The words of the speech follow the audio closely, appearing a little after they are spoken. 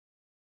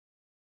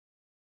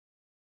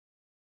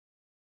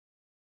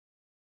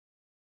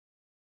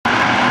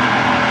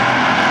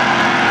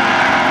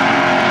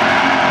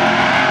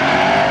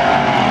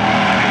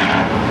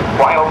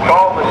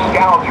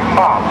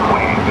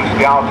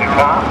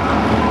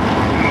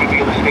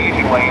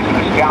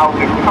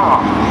nostalgic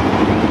car.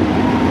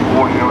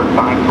 For your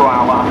time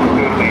trial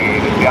opportunity,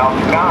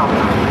 nostalgic car,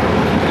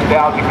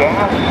 nostalgic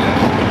gas.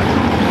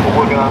 We're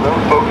working on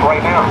those folks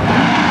right now.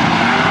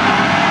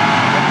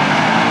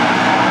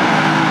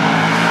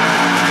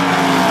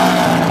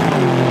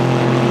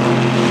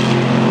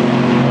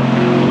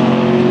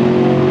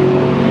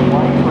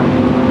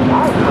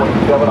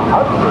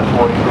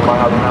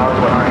 Miles an hour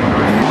behind.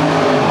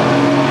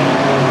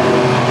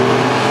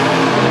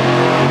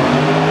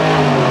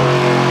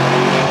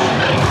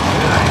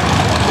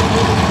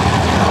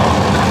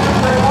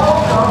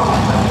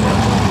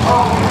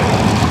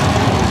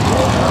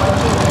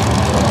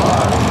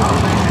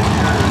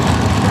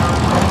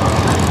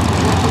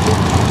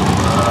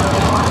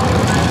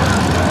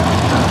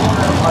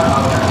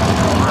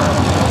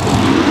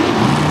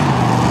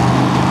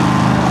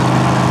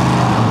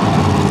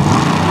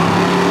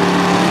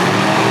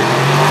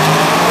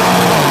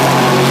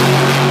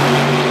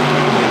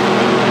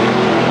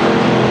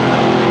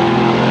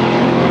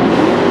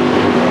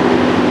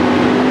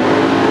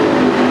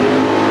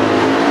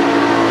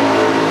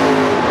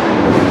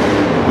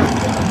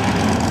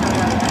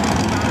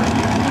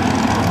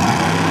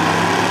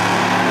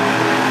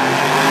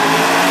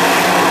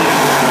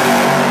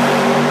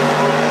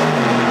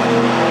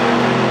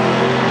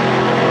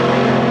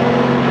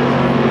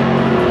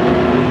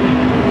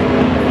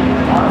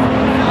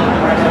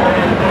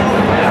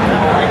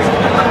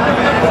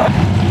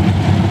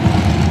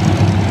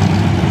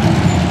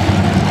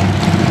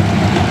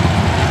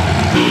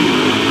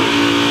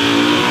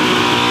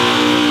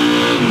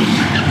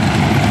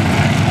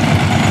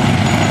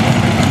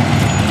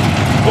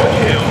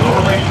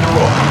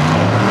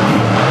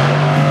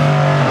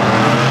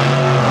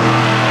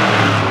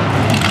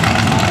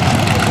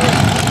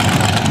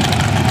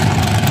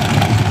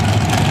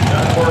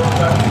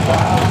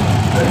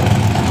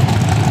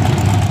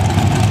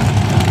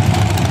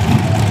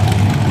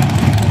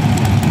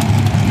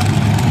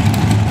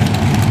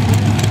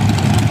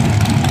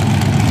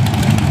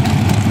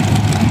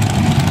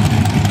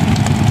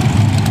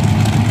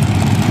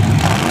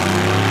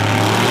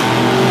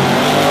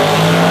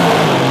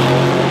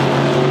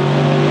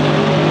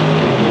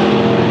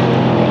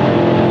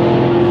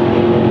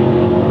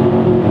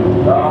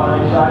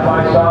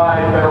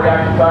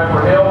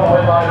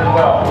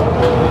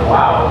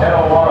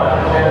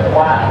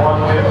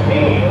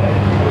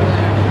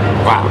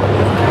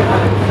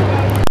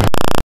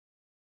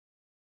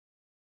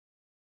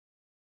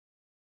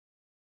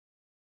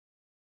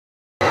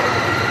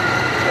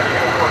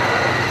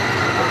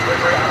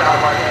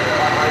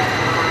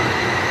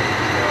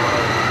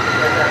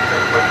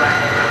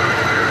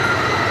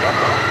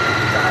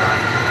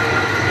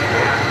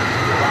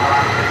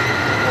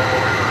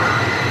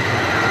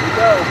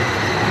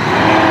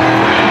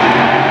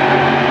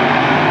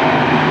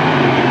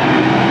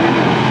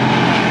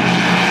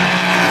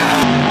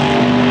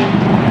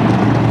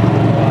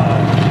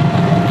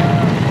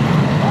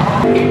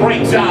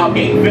 Breaks out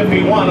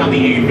 851 on the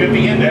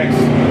 850 index.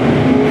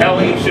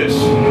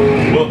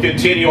 Hellacious will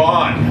continue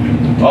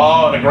on.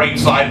 Oh, and a great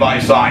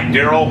side-by-side.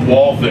 Daryl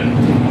Walton,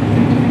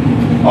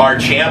 our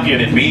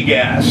champion in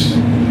B-Gas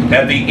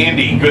at the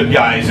Indy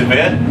Goodguys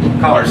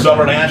event. Our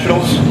Summer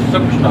Nationals.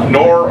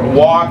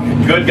 Norwalk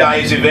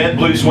Goodguys event,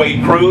 Blue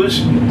Suede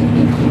Cruise.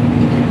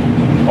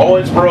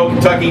 Owensboro,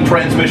 Kentucky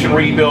transmission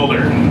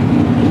rebuilder.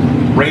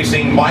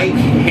 Racing Mike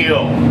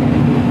Hill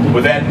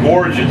with that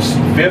gorgeous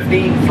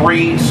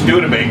 53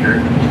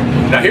 Studebaker.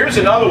 Now here's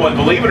another one,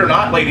 believe it or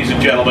not, ladies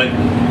and gentlemen,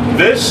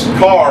 this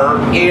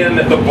car in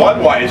the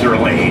Budweiser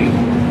lane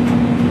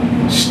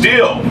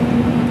still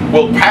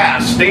will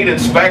pass state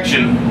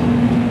inspection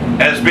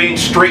as being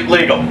street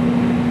legal.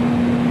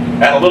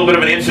 Had a little bit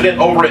of an incident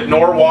over at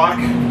Norwalk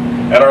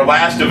at our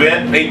last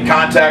event, made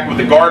contact with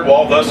the guard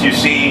wall, thus you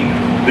see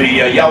the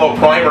yellow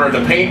primer and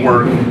the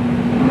paintwork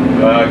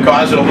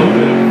causing a little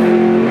bit of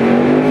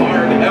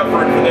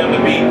effort for them to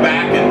be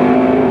back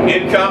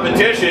in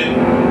competition.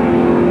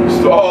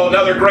 So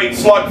another great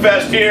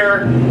slugfest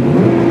here.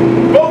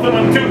 Both of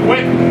them too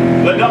quick.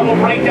 The double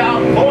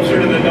breakdown,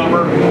 closer to the double